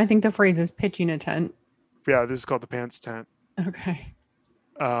 Yeah, I mean, I think the phrase is pitching a tent. Yeah, this is called the Pants Tent. Okay.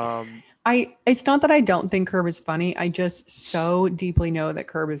 Um, It's not that I don't think Curb is funny. I just so deeply know that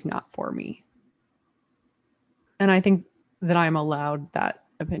Curb is not for me. And I think that I'm allowed that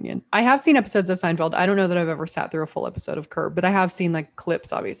opinion. I have seen episodes of Seinfeld. I don't know that I've ever sat through a full episode of Curb, but I have seen like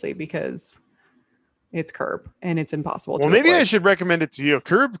clips, obviously, because it's Curb and it's impossible to maybe avoid. I should recommend it to you.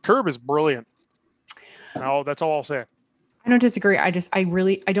 Curb is brilliant. No, that's all I'll say. I don't disagree. I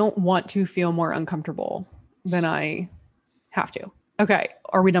don't want to feel more uncomfortable than I have to. Okay.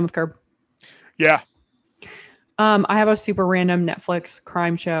 Are we done with Curb? Yeah. I have a super random Netflix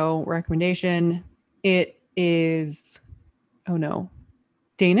crime show recommendation. It is, oh no,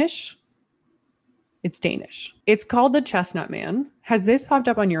 Danish. It's Danish. It's called The Chestnut Man. Has this popped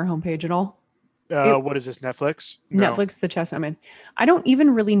up on your homepage at all? What is this, Netflix? No. Netflix, The Chestnut Man. I don't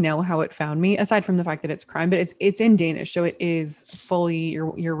even really know how it found me, aside from the fact that it's crime, but it's in Danish, so it is fully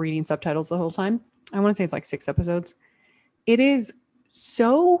you're reading subtitles the whole time. I want to say it's like 6 episodes. It is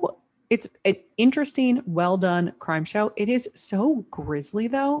it's an interesting, well done crime show. It is so grisly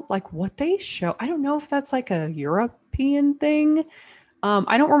though. Like what they show, I don't know if that's like a European thing.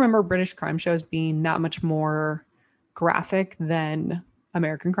 I don't remember British crime shows being that much more graphic than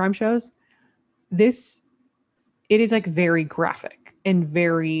American crime shows. It is like very graphic and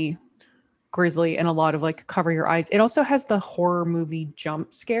very grisly and a lot of like cover your eyes. It also has the horror movie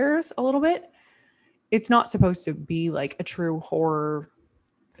jump scares a little bit. It's not supposed to be like a true horror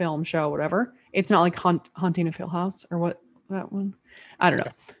film show, whatever. It's not like Haunting of Hill House or what that one. I don't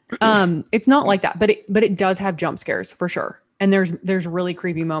know. It's not like that, but it does have jump scares for sure. And there's really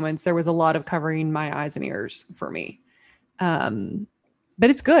creepy moments. There was a lot of covering my eyes and ears for me. But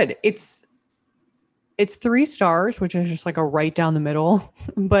it's good. It's 3 stars, which is just like a right down the middle.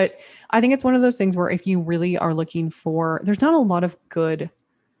 But I think it's one of those things where if you really are looking for, there's not a lot of good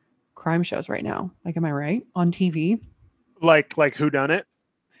crime shows right now. Like, am I right? On TV? Like Whodunit?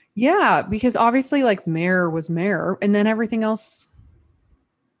 Yeah, because obviously like Mayor was Mayor, and then everything else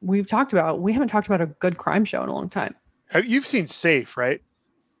we've talked about. We haven't talked about a good crime show in a long time. You've seen Safe, right?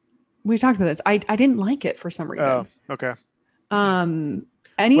 We've talked about this. I didn't like it for some reason. Oh, okay.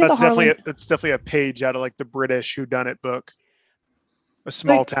 It's definitely a page out of like the British Whodunit book. A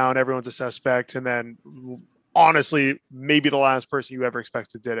small town, everyone's a suspect, and then honestly, maybe the last person you ever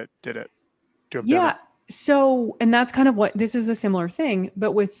expected did it. Yeah. So, and that's kind of what this is, a similar thing,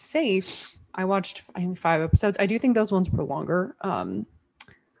 but with Safe, I watched 5 episodes. I do think those ones were longer,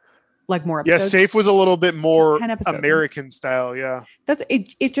 like more episodes. Yeah, Safe was a little bit more American style. Yeah, that's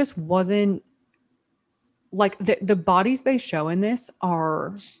it. It just wasn't like the bodies they show in this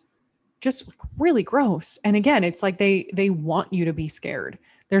are just really gross. And again, it's like they want you to be scared.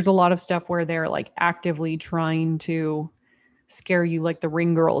 There's a lot of stuff where they're like actively trying to scare you, like the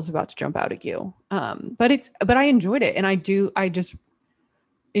Ring Girl is about to jump out at you. But I enjoyed it. And I just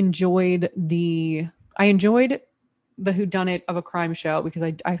enjoyed the whodunit of a crime show, because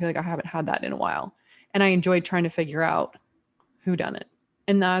I feel like I haven't had that in a while. And I enjoyed trying to figure out who done it.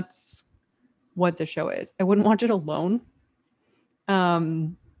 And that's what the show is. I wouldn't watch it alone.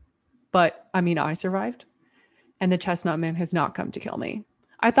 But I mean, I survived, and the Chestnut Man has not come to kill me.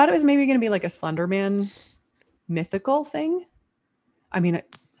 I thought it was maybe going to be like a Slender Man mythical thing. I mean,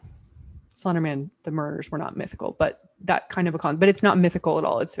 Slender Man, the murders were not mythical, but that kind of but it's not mythical at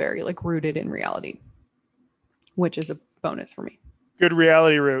all. It's very like rooted in reality, which is a bonus for me. Good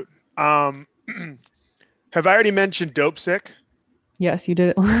reality route. Have I already mentioned Dopesick? Yes, you did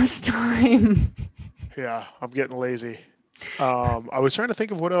it last time. Yeah, I'm getting lazy. I was trying to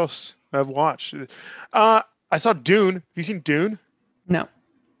think of what else I've watched. I saw Dune. Have you seen Dune? No.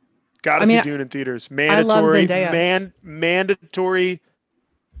 Gotta see Dune in theaters. Mandatory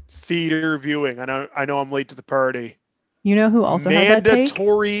theater viewing. I know I'm late to the party. You know who also had that take?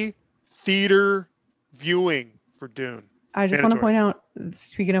 Mandatory theater viewing for Dune. I just want to point out,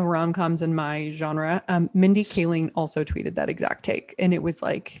 speaking of rom-coms in my genre, Mindy Kaling also tweeted that exact take. And it was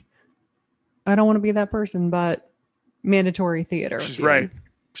like, I don't want to be that person, but mandatory theater. She's right.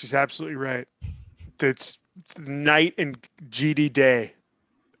 She's absolutely right. It's night and GD day.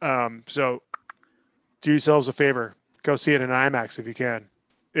 So do yourselves a favor. Go see it in IMAX if you can.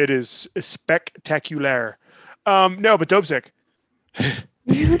 It is spectacular. No, but Dopesick.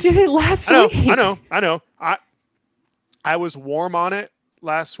 You did it last I know, week. I know. I was warm on it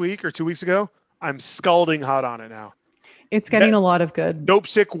last week or 2 weeks ago. I'm scalding hot on it now. It's getting a lot of good.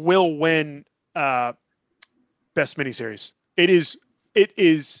 Dopesick will win best miniseries. It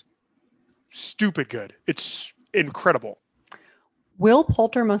is stupid good. It's incredible. Will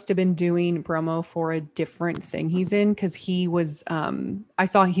Poulter must have been doing promo for a different thing he's in, because he was I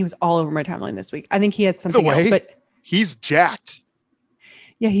saw he was all over my timeline this week. I think he had something else, but he's jacked.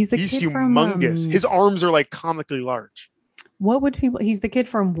 Yeah, he's kid humongous. from his arms are like comically large. What would people? He's the kid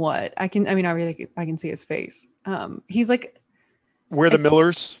from what? I can see his face. He's like We're the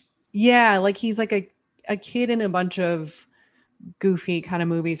Millers. Yeah, like he's like a kid in a bunch of goofy kind of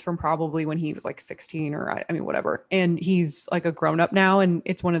movies from probably when he was like 16 or I mean whatever. And he's like a grown up now, and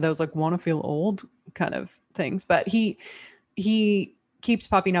it's one of those like want to feel old kind of things. But he keeps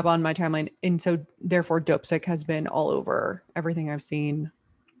popping up on my timeline, and so therefore Dopesick has been all over everything I've seen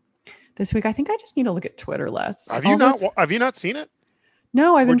this week. I think I just need to look at Twitter less. Have you not seen it?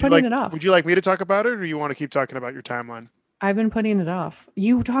 No, I've been putting it off. Would you like me to talk about it, or you want to keep talking about your timeline? I've been putting it off.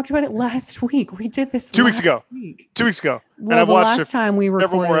 You talked about it last week. We did this 2 weeks ago. Week. 2 weeks ago. Well, and I've watched last time we recorded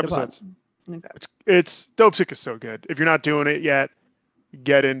several more episodes. Okay. It's Dopesick is so good. If you're not doing it yet,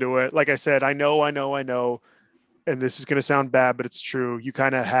 get into it. Like I said, I know, and this is going to sound bad, but it's true. You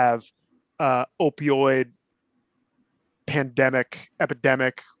kind of have opioid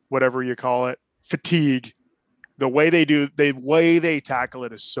epidemic, whatever you call it, fatigue. The way they tackle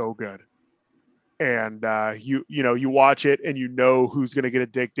it is so good. And you watch it and you know who's going to get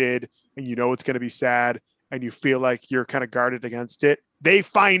addicted, and you know it's going to be sad, and you feel like you're kind of guarded against it. They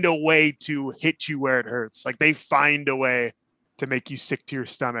find a way to hit you where it hurts. Like they find a way to make you sick to your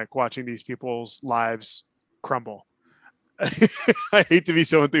stomach watching these people's lives crumble. I hate to be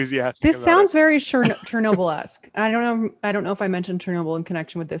so enthusiastic. This sounds very Chernobyl-esque. I don't know if I mentioned Chernobyl in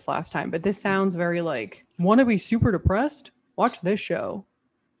connection with this last time, but this sounds very like, want to be super depressed? Watch this show.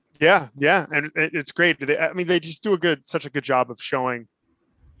 Yeah, and it's great. They just do such a good job of showing,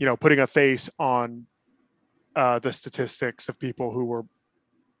 putting a face on the statistics of people who were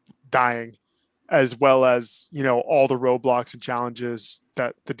dying, as well as all the roadblocks and challenges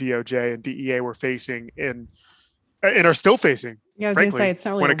that the DOJ and DEA were facing and are still facing. Yeah, I was going to say it's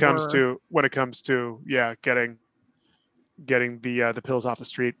not really when it comes to getting the pills off the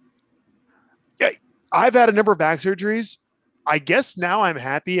street. Yeah, I've had a number of back surgeries. I guess now I'm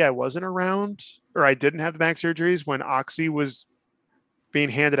happy I wasn't around, or I didn't have the back surgeries when Oxy was being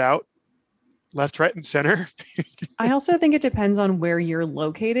handed out left, right, and center. I also think it depends on where you're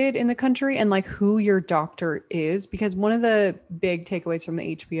located in the country and like who your doctor is, because one of the big takeaways from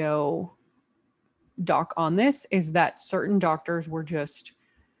the HBO doc on this is that certain doctors were just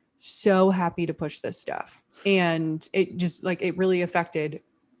so happy to push this stuff. And it just like, it really affected,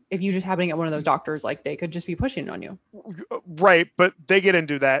 if you just happen to get one of those doctors, like they could just be pushing on you. Right. But they get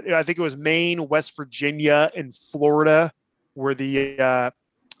into that. I think it was Maine, West Virginia, and Florida were the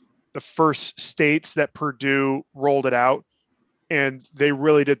first states that Purdue rolled it out. And they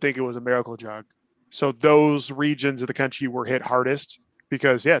really did think it was a miracle drug. So those regions of the country were hit hardest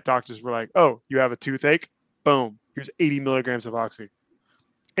because, doctors were like, oh, you have a toothache? Boom. Here's 80 milligrams of Oxy.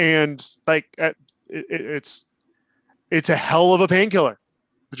 And like, it's a hell of a painkiller.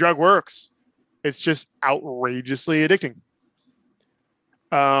 The drug works. It's just outrageously addicting.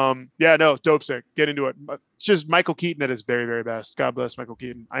 Dopesick. Get into it. Just Michael Keaton at his very, very best. God bless Michael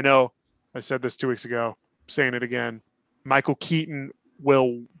Keaton. I know I said this 2 weeks ago. I'm saying it again. Michael Keaton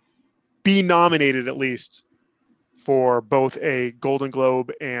will be nominated at least for both a Golden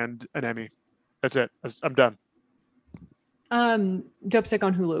Globe and an Emmy. That's it. I'm done. Dopesick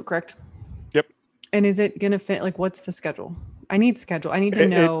on Hulu, correct? Yep. And is it going to fit? Like, what's the schedule? I need to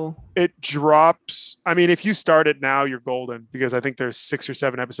know. It drops. I mean, if you start it now, you're golden, because I think there's 6 or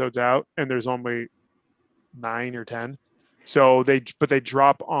 7 episodes out and there's only 9 or 10. So they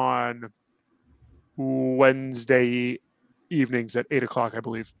drop on Wednesday evenings at 8:00, I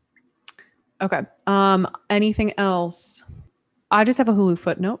believe. Okay. Anything else? I just have a Hulu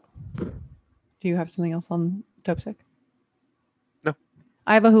footnote. Do you have something else on Dopesick? No.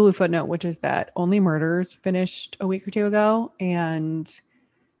 I have a Hulu footnote, which is that Only Murders finished a week or two ago, and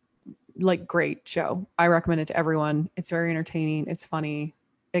like, great show. I recommend it to everyone. It's very entertaining. It's funny.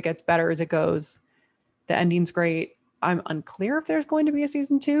 It gets better as it goes. The ending's great. I'm unclear if there's going to be a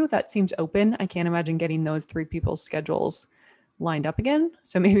season 2. That seems open. I can't imagine getting those 3 people's schedules lined up again.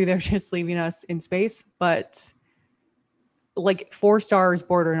 So maybe they're just leaving us in space, but like 4 stars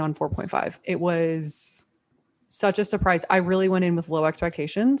bordering on 4.5. It was such a surprise. I really went in with low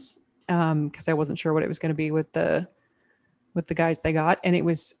expectations because I wasn't sure what it was going to be with the guys they got, and it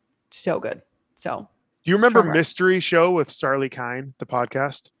was so good. So do you remember Mystery Show with Starlee Kine, the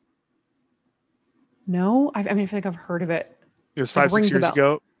podcast? No, I mean, I feel like I've heard of it. It was 5-6 years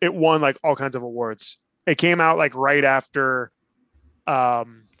ago. It won like all kinds of awards. It came out like right after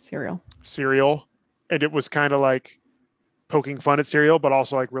Serial. And it was kind of like poking fun at Serial, but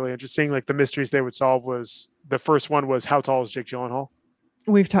also like really interesting. Like the mysteries they would solve was, the first one was, how tall is Jake Gyllenhaal?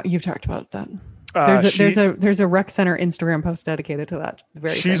 You've talked about that. There's a rec center Instagram post dedicated to that.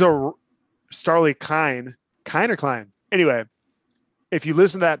 She's a Starlee Kine or Klein. Anyway, if you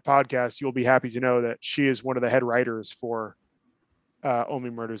listen to that podcast, you'll be happy to know that she is one of the head writers for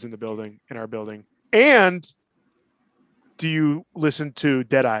Only Murders in our building. And do you listen to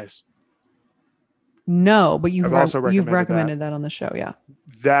Dead Eyes? No, but you've recommended that on the show. Yeah.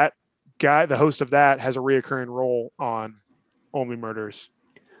 That guy, the host of that, has a reoccurring role on Only Murders.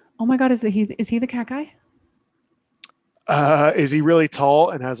 Oh my God. Is he the cat guy? Is he really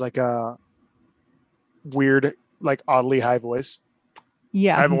tall and has like a weird, like oddly high voice?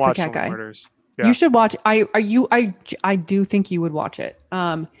 Yeah. I haven't watched the cat Only guy. Murders. Yeah. You should watch. I do think you would watch it.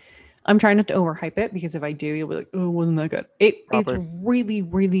 I'm trying not to overhype it, because if I do, you'll be like, oh, wasn't that good? It's really,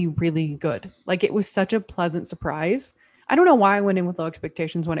 really, really good. Like, it was such a pleasant surprise. I don't know why I went in with low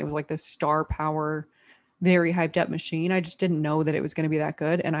expectations when it was like this star power, very hyped up machine. I just didn't know that it was going to be that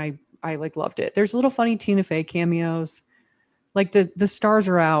good. And I like loved it. There's little funny Tina Fey cameos. Like the stars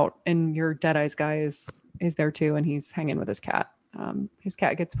are out and your Dead Eyes guy is there too. And he's hanging with his cat. His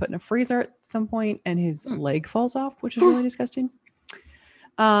cat gets put in a freezer at some point and his leg falls off, which is really disgusting.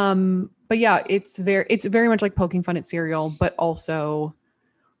 But yeah, it's very much like poking fun at Serial, but also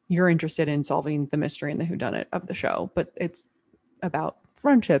you're interested in solving the mystery and the whodunit of the show, but it's about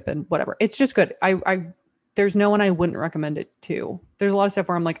friendship and whatever. It's just good. There's no one I wouldn't recommend it to. There's a lot of stuff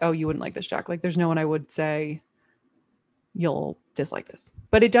where I'm like, oh, you wouldn't like this, Jack. Like, there's no one I would say you'll dislike this,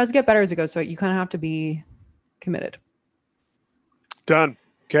 but it does get better as it goes. So you kind of have to be committed. Done.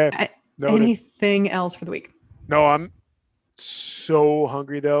 Okay. Anything else for the week? No, I'm so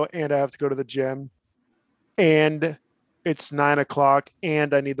hungry though, and I have to go to the gym, and it's 9:00,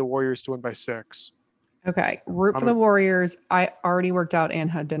 and I need the Warriors to win by 6. Okay. Root for the Warriors. I already worked out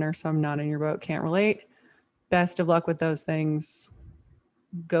and had dinner, so I'm not in your boat. Can't relate. Best of luck with those things.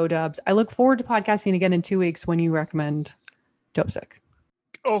 Go Dubs. I look forward to podcasting again in 2 weeks when you recommend Dopesick.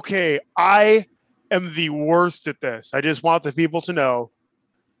 Okay. I am the worst at this. I just want the people to know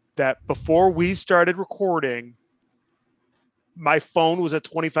that before we started recording, my phone was at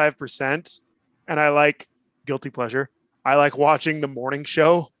 25%, and I like, guilty pleasure, I like watching the morning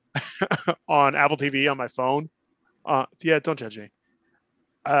show on Apple TV on my phone. Yeah, don't judge me.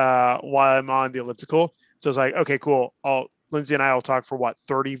 While I'm on the elliptical. So it's like, okay, cool. Lindsay and I will talk for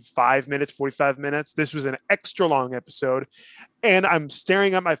 35 minutes, 45 minutes. This was an extra long episode, and I'm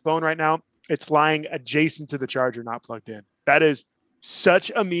staring at my phone right now. It's lying adjacent to the charger, not plugged in. That is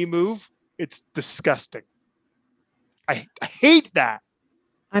such a me move. It's disgusting. I hate that.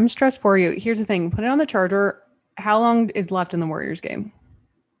 I'm stressed for you. Here's the thing. Put it on the charger. How long is left in the Warriors game?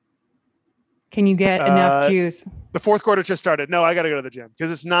 Can you get enough juice? The fourth quarter just started. No, I got to go to the gym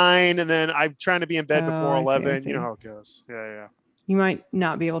because it's 9, and then I'm trying to be in bed before 11. I see. You know how it goes. Yeah. You might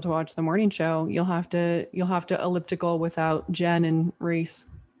not be able to watch the morning show. You'll have to elliptical without Jen and Reese.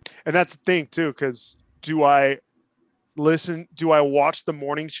 And that's the thing too, because do I watch the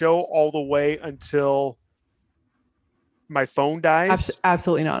morning show all the way until my phone dies?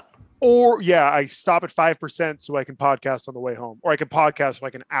 Absolutely not. Or I stop at 5% so I can podcast on the way home, or I can podcast for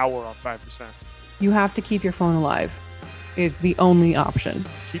like an hour on 5%. You have to keep your phone alive is the only option.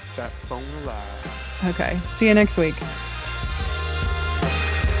 Keep that phone alive. Okay. See you next week.